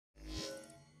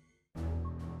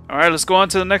Alright, let's go on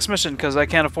to the next mission, because I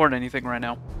can't afford anything right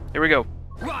now. Here we go.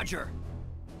 Roger!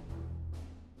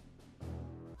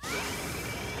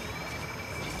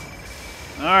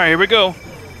 Alright, here we go.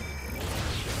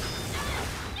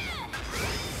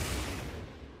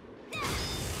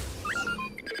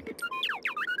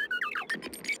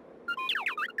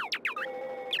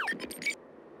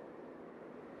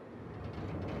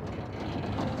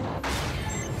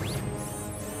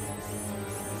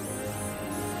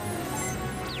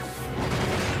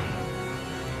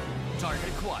 Target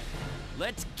acquired.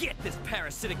 Let's get this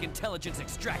parasitic intelligence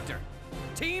extractor.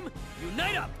 Team,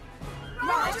 unite up!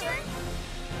 Roger.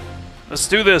 Let's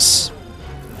do this.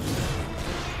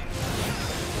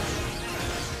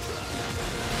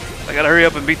 I gotta hurry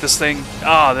up and beat this thing.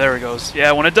 Ah, there it goes.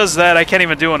 Yeah, when it does that, I can't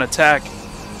even do an attack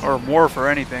or morph or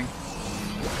anything.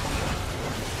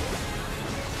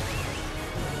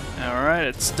 Alright,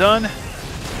 it's done.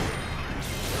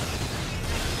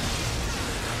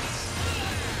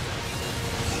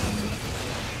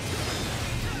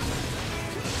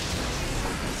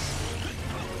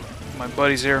 My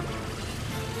buddy's here.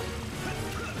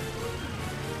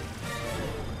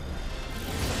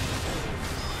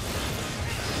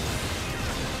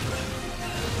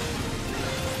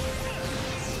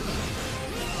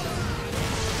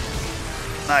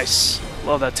 Nice.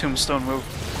 Love that tombstone move.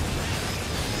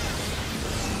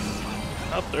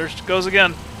 Up there she goes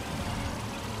again.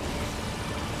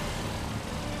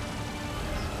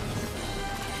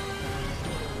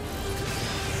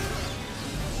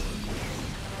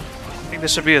 I think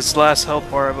this should be its last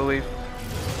health bar, I believe.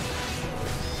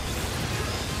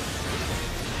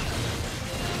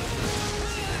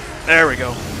 There we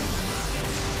go.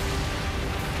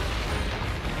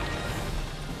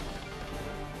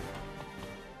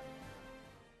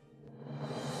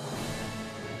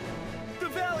 The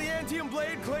Valiantium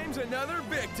blade claims another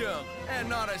victim, and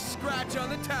not a scratch on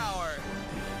the tower.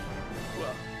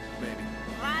 Well, maybe.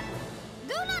 What?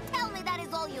 Do not tell me that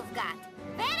is all you've got.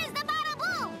 Where is the bada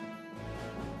boom?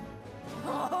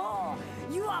 Oh,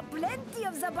 you are plenty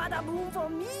of the bada-boom for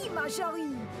me, ma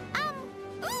chérie.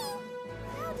 Ooh.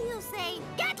 How do you say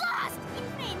get lost in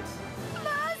French?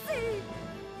 Merci.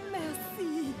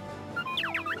 Merci.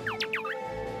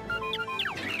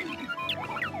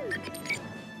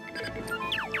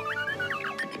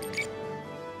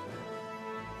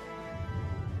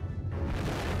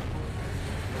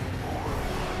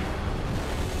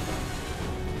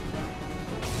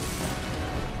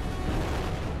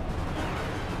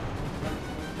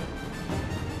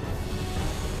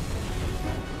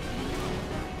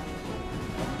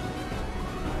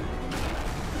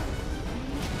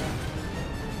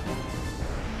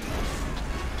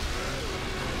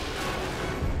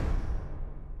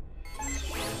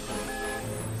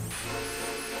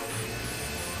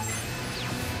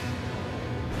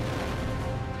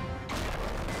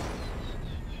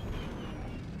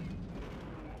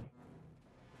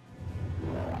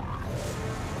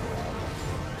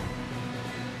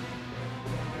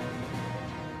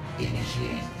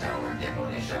 Initiate tower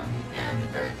demolition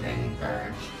and Earthling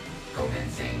purge.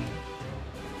 Commencing.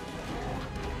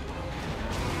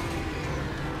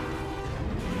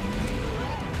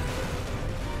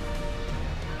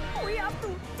 We have to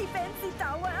defend the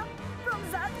tower from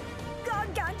that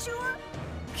gargantua.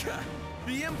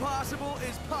 The impossible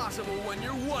is possible when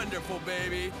you're wonderful,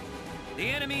 baby. The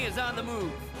enemy is on the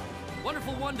move.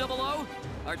 Wonderful 100,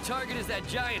 our target is that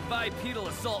giant bipedal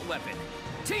assault weapon.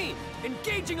 Team,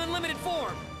 engaging unlimited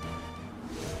form!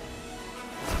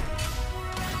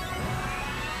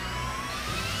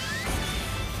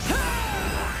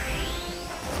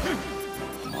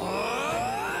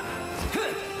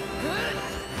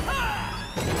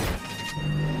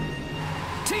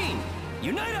 Team,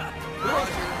 unite up!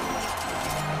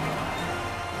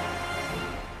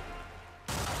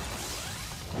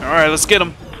 Alright, let's get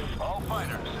him. All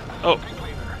fighters. Oh,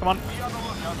 come on. Be on the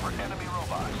lookout for enemy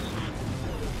robots.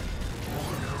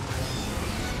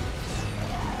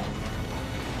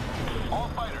 All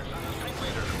fighters, this is Pink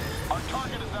Leader. Our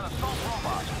target is that assault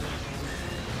robot.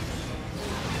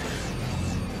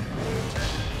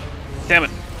 Damn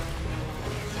it.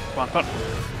 Come on, come on.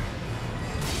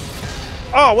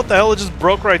 Oh, what the hell? It just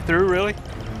broke right through, really?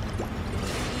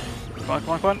 Come on, come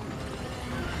on, come on.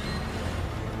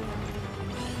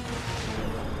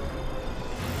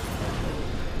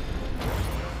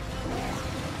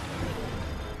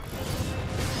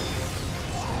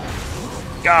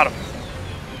 Got him.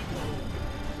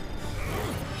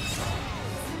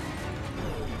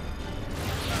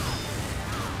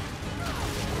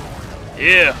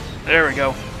 Yeah, there we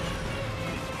go.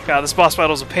 God, this boss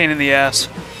battle is a pain in the ass.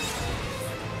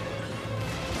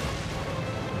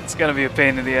 It's gonna be a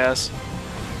pain in the ass.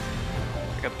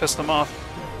 I gotta piss them off.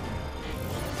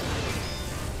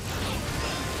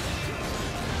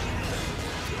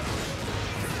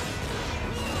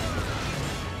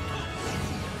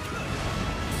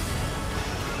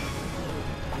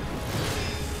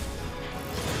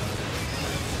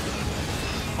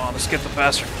 Come on, let's get the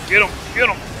bastard. Get him! Get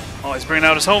him! Oh, he's bringing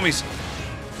out his homies.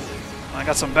 I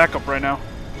got some backup right now.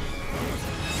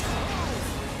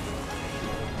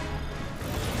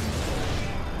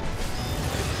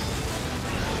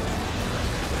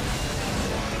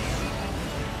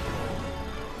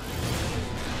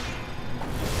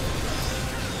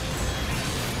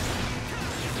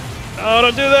 Oh,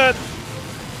 don't do that!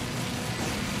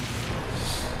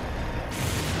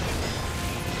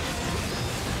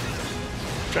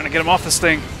 Trying to get him off this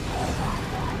thing.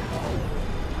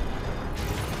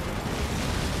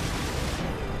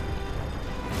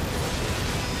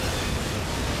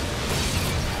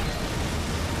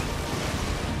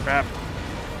 Crap.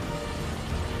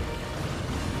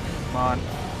 Come on.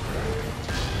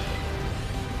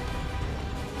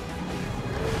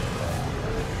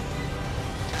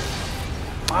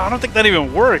 I don't think that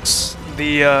even works.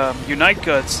 The Unite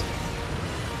Guts.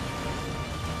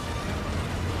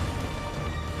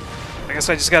 I guess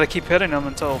I just gotta keep hitting him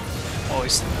until he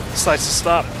decides to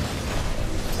stop.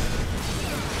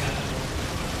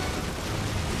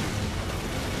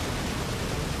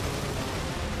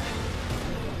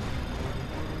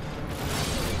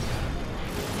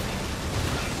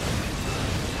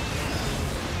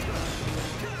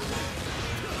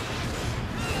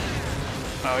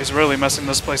 Oh, he's really messing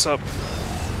this place up.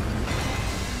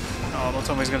 Oh, don't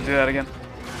tell me he's gonna do that again.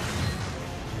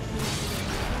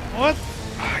 What?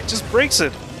 He just breaks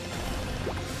it.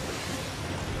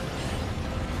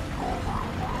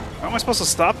 How am I supposed to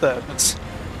stop that? It's...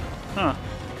 Huh.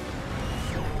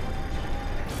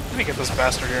 Let me get this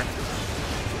bastard here.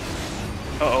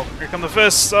 Uh-oh. Here come the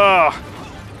fists. Ah!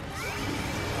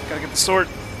 Gotta get the sword.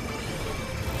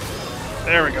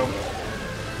 There we go.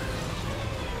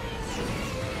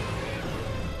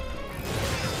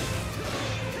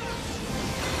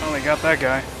 Finally got that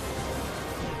guy.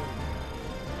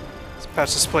 Let's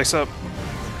patch this place up.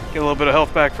 Get a little bit of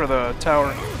health back for the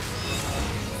tower.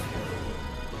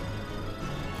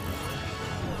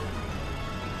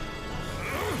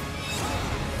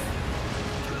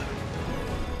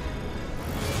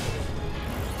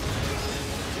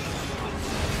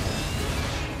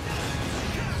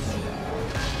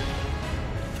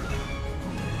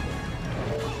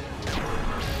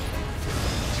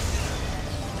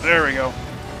 There we go.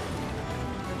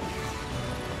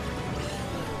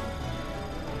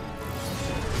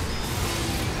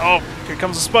 Oh, here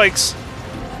comes the spikes.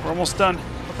 We're almost done.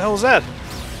 What the hell is that?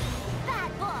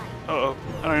 Bad boy. Uh-oh.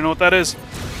 I don't even know what that is.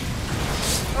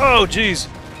 Oh, jeez.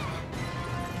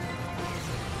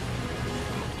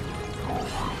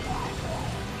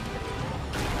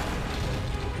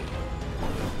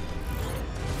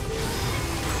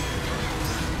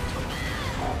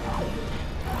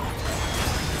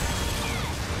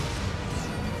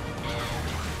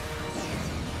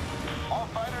 All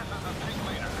fighters as a team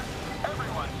leader.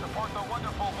 Everyone support the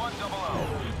wonderful 100.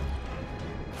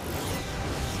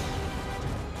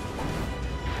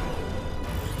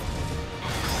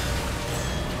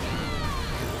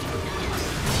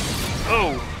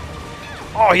 Oh.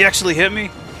 Oh, he actually hit me?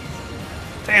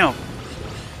 Damn.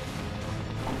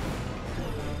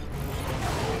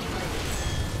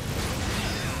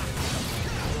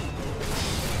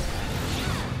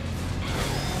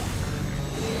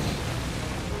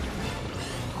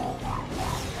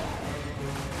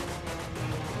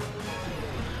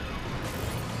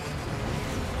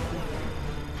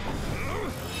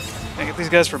 Can I get these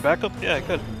guys for backup? Yeah, I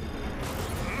could.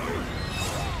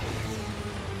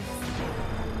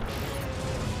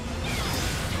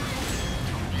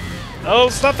 Oh,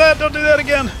 stop that! Don't do that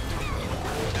again!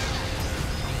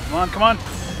 Come on, come on!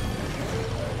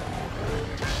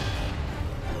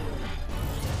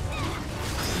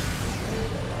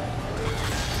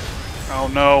 Oh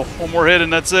no, one more hit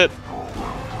and that's it.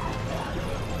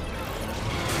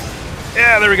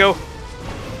 Yeah, there we go.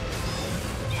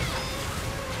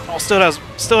 Oh, still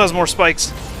has more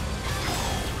spikes.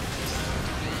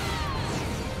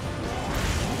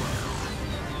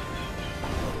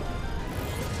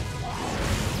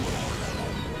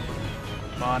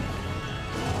 Come on.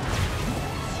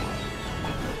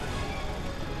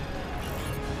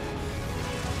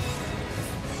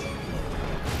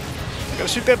 I gotta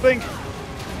shoot that thing.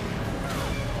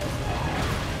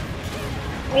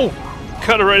 Oh,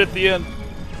 cut it right at the end.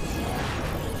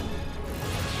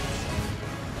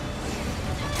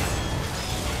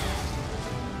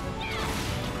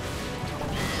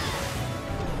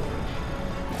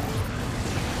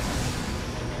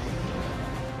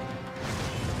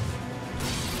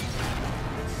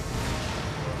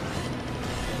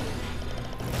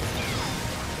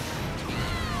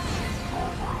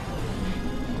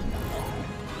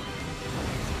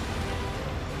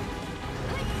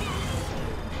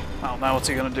 now what's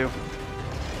he gonna do?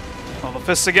 Oh, the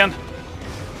fists again?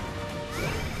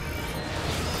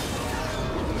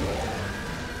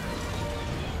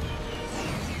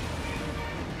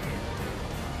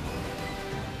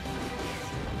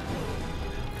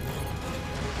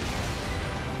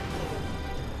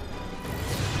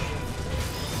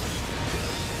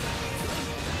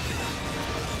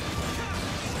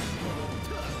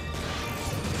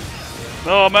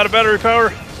 Oh, I'm out of battery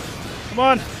power. Come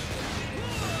on.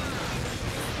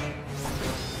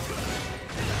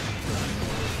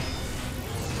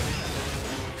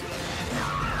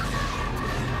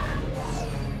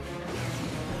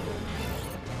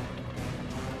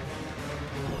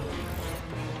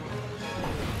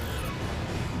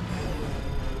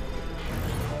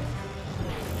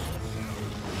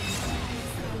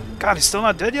 God, he's still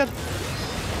not dead yet?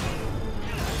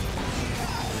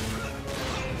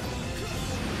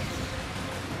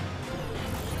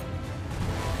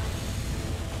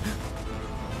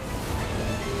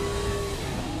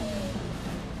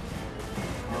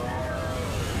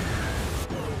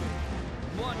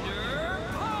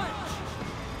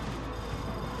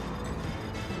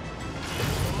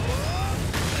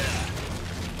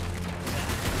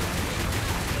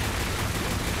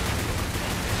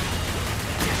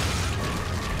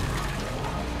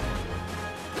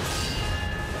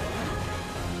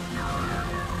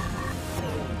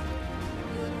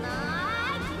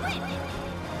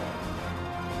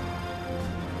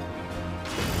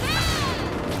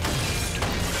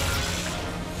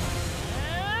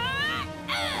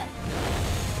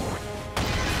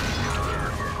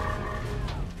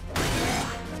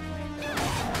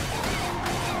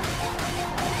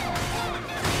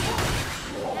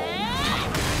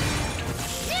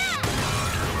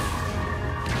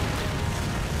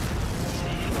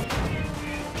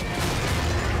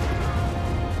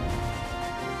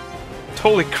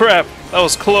 Holy crap, that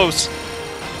was close.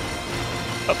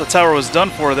 Thought the tower was done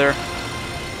for there.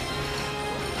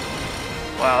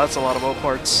 Wow, that's a lot of bow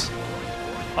parts.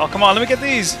 Oh, come on, let me get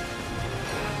these.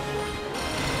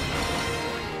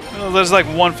 Oh, there's like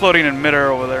one floating in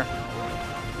midair over there.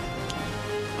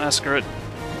 Screw it.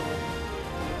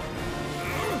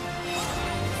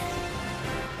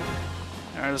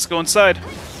 Alright, let's go inside.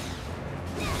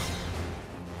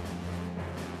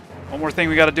 One more thing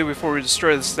we gotta do before we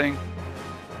destroy this thing.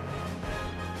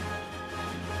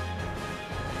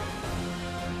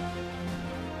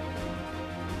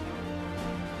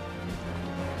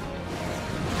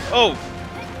 Oh!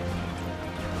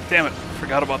 Damn it,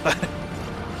 forgot about that.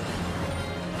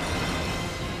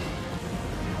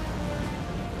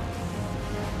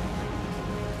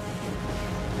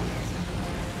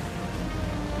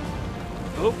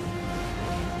 Oh.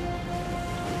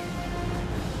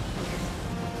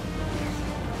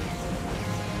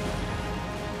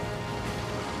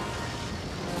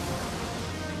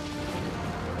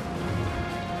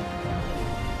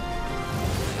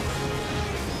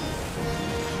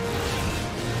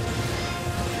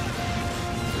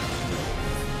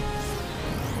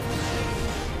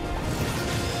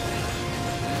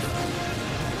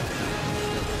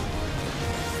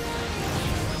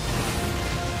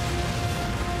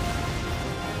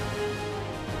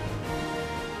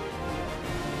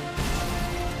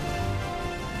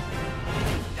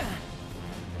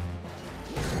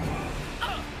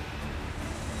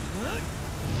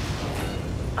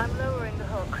 I'm lowering the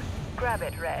hook. Grab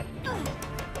it, Red.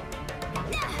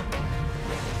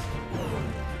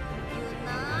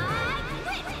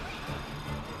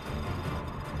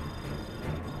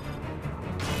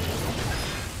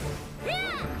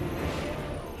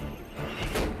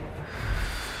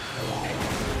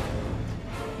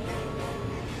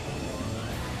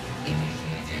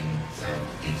 Initiating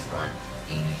self-destruct.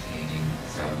 Initiating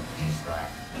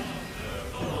self-destruct.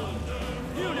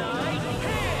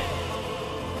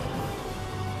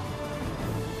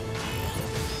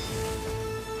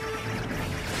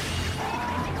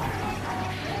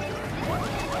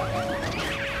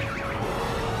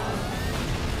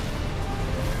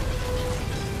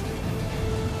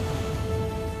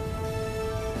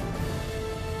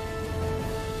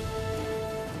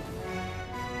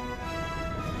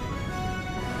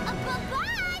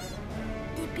 Bye-bye!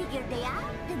 The bigger they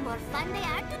are, the more fun they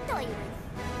are to toy with.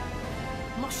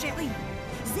 Mon chéri,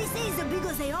 this is the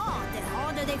bigger they are, the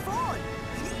harder they fall.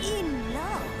 In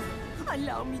love.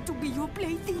 Allow me to be your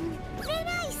plaything. When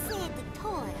I said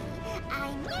toy,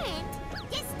 I meant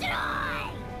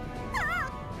destroy!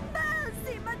 Ah,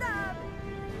 merci, madame.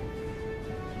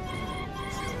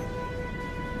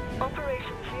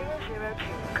 Operation 002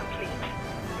 complete.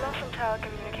 Blossom Tower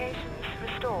communications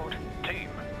restored. Team,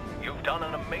 You've done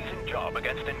an amazing job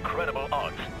against incredible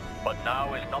odds, but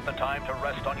now is not the time to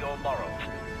rest on your laurels.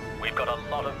 We've got a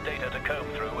lot of data to comb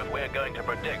through if we're going to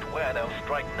predict where they'll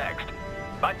strike next.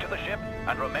 Back to the ship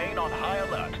and remain on high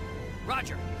alert.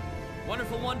 Roger.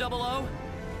 Wonderful 100.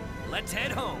 Let's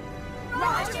head home.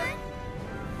 Roger.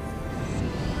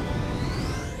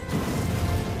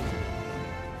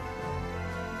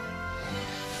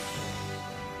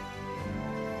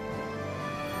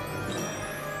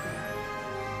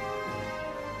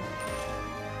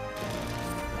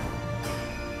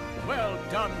 Well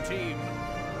done, team.